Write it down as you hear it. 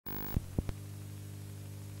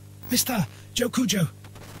MrJokujo.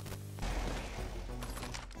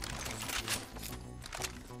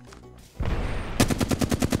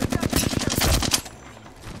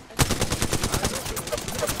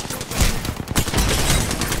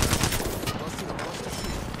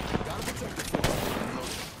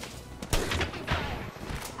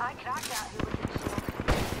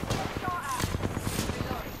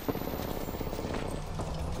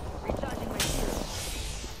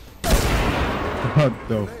 What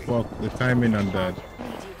the fuck? The timing on that.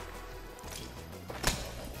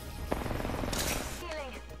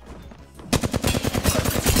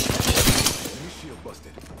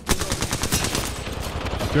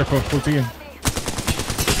 Careful, full team.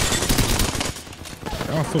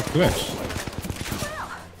 Oh, so clutch.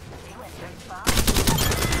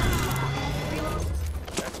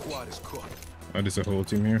 That squad is cooked. Oh, there's a whole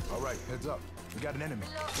team here. All right, heads up. We got an enemy.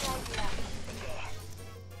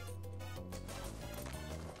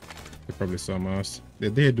 They probably saw us. They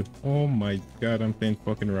did. Oh my god, I'm playing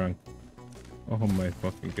fucking wrong. Oh my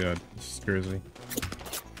fucking god. This is crazy.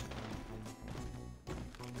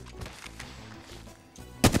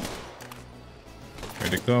 Here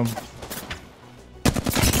they come.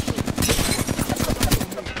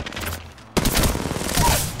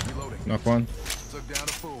 Knock one. Took down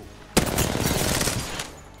a fool.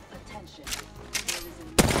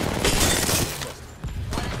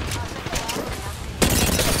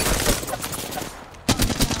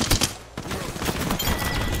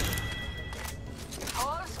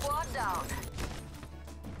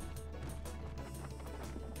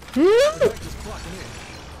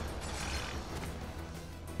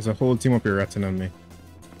 There's a whole team up here ratting on me.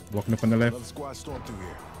 Walking up on the left. Another squad stormed through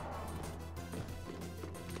here.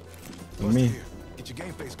 And me. Get your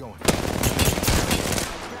game face going.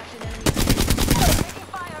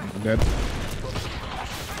 Dead.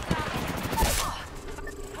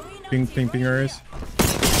 Ping areas.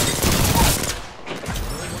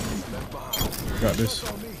 Got this.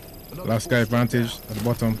 Last guy advantage at the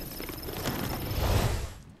bottom.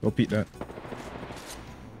 Go peek that.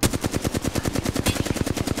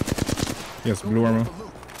 Yes, blue armor.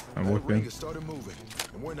 I'm whipping. Started moving,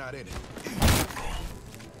 and we're not in it.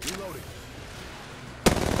 Reloading.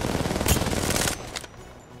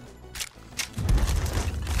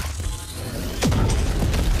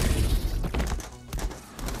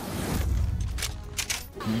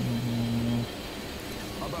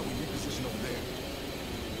 How about we reposition over there?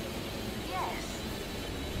 Yes.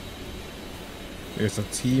 There's a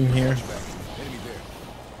team here. Enemy there.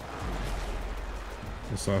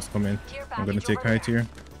 The sauce coming. I'm gonna take height here.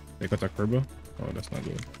 They got a turbo. Oh, that's not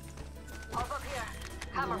good.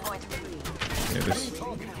 Yeah, this.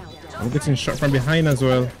 I'm getting shot from behind as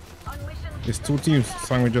well. There's two teams.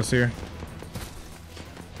 Sandwiches here.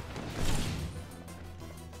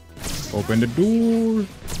 Open the door.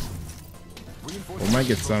 We might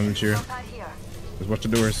get sandwich here. Just watch the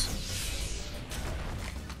doors.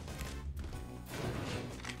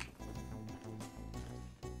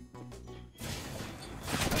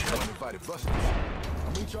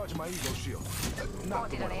 I'm recharging my ego shield. Not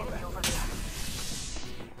the one on my back.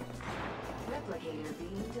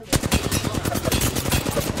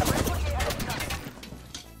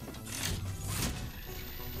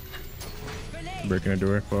 Breaking the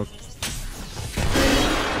door, fuck.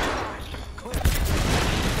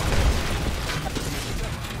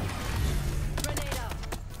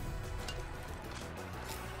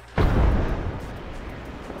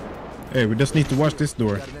 Hey, we just need to watch this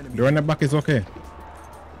door. Door in the back is okay.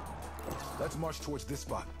 Let's march towards this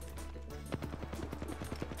spot.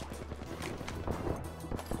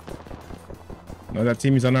 Now that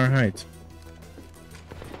team is on our height.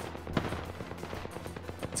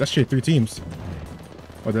 It's actually 3 teams.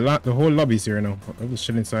 Oh, the whole lobby's here now. I'll just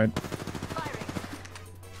chill inside.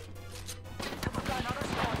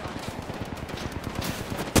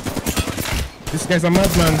 This guy's a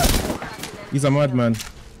madman. He's a madman.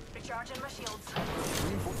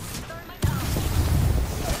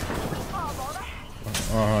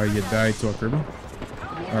 Oh, you died to a crib.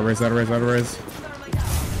 Out res.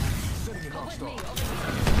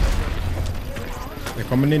 They're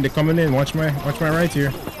coming in. Watch my right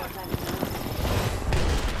here.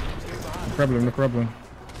 No problem.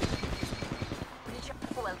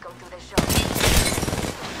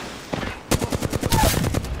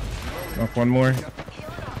 Knock one more.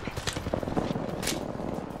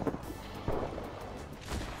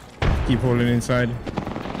 Keep holding inside.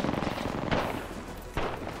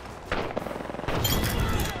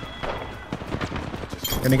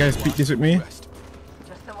 Can you guys peek this with me? Just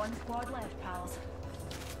the one squad left, pals.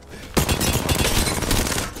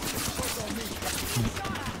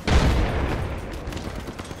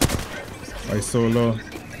 I so low.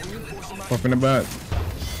 Off in the back.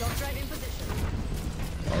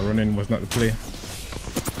 Oh, running was not the play.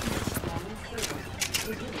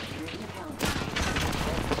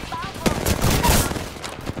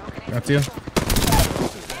 Got you.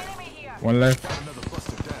 One left.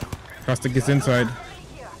 Costa gets inside.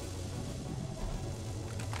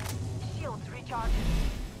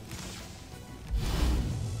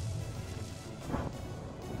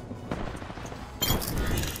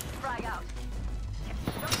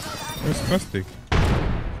 Where's Caustic?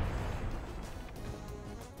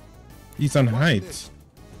 He's on height.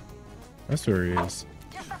 That's where he is.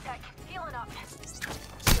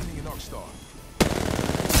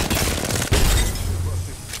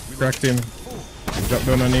 Cracked him. Drop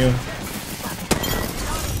down on you.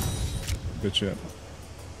 Good shot.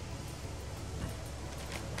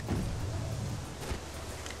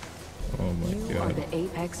 Oh my You god. are the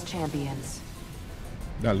Apex champions.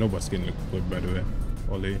 That Loba skin looks good, by the way.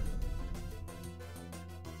 Ollie.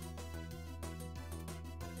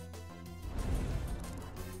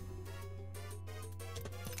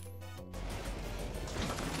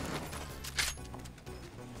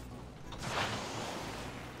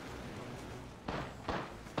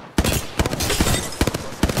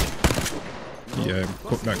 Yeah,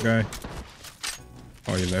 cook that guy.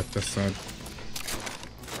 Oh, you left, that's sad.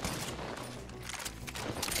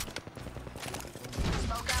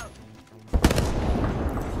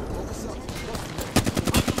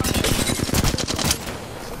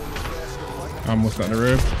 Almost on the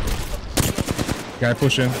roof. Guy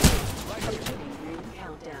pushing.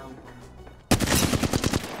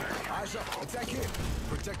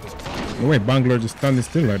 No way, Bangalore just standing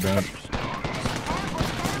still like that.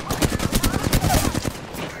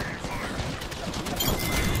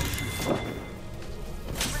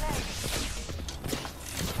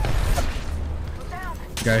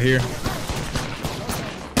 Guy here.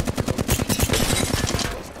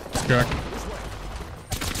 It's cracked.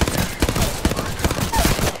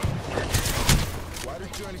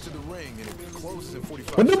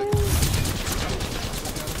 What the?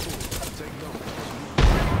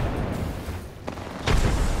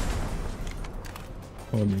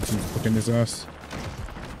 Oh, he's fucking his ass.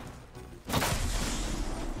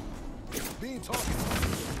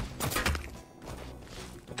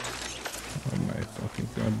 Oh my fucking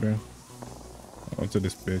god, bro. Onto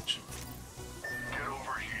this bitch. Get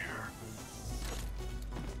over here.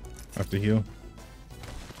 Have to heal.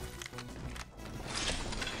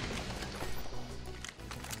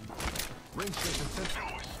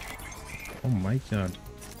 Oh my god.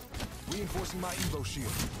 Reinforcing my Evo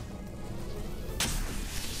shield.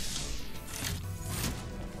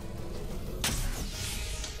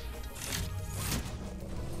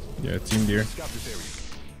 Yeah, team deer.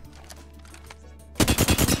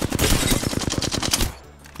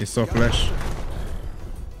 He saw flash.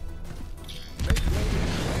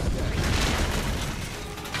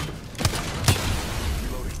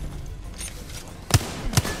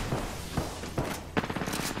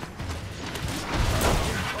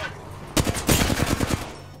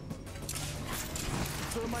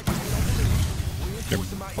 They're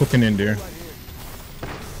cooking in there.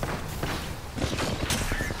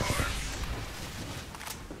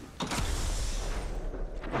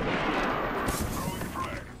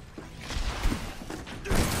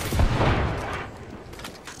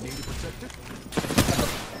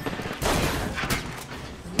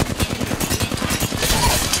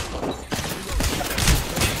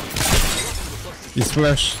 He's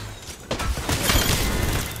flash.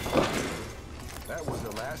 That was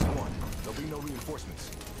the last one. There'll be no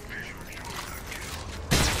reinforcements.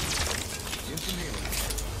 Get some healing.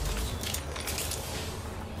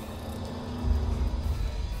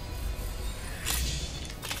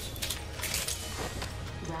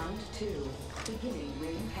 Round 2, beginning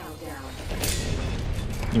ring countdown.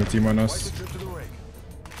 New team on us. Trip to the ring.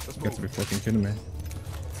 Let's Got to move. be fucking kidding me.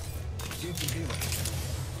 Get some healing.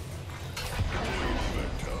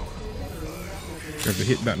 You have to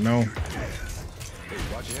hit that now.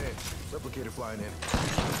 Watch your head. Replicator flying in.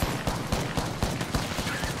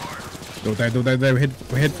 Don't die, don't die, die. We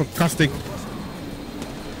head for Caustic.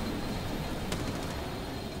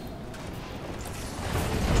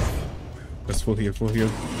 That's full heal, full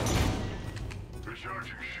heal.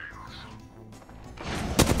 Recharging shields.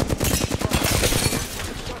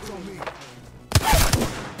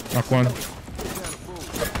 Knock one. I'm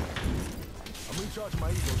recharging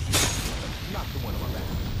my Evo shield. Knock the one on my back.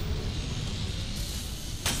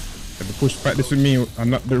 Have to push back this with me. I'm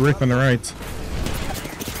not the Rick on the right.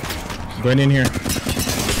 Going in here.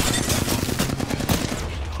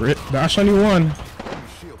 The Ash only one.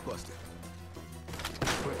 Shield busted.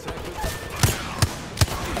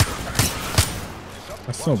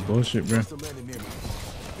 So bullshit, bro. Still landing near me.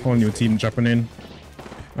 Whole new team dropping in.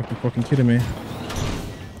 Are you fucking kidding me?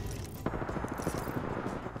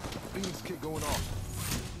 Phoenix kick going off.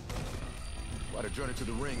 About to journey to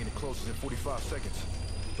the ring and it closes in 45 seconds.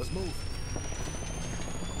 Let's move.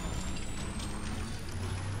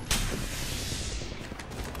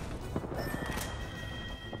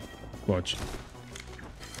 Watch.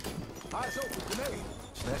 Eyes open, grenade.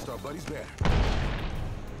 Snatched our buddy's banner.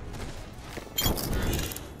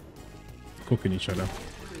 Cooking each other.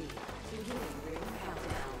 Beginning ring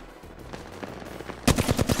countdown.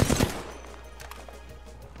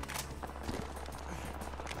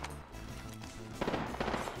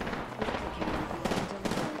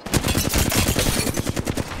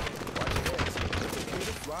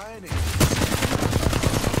 Flying in.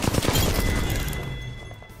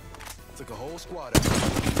 Took a whole squad out.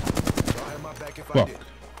 Y'all have my back if I Fuck. did.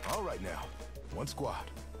 All right now. One squad.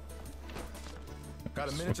 Got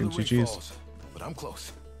a minute Fucking till the GGs. ring falls, but I'm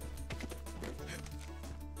close.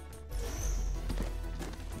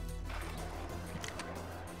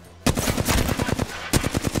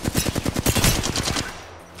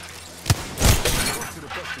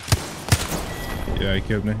 Yeah, he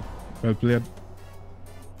killed me. Well played.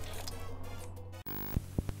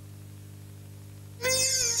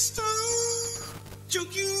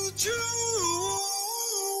 MrJokujo.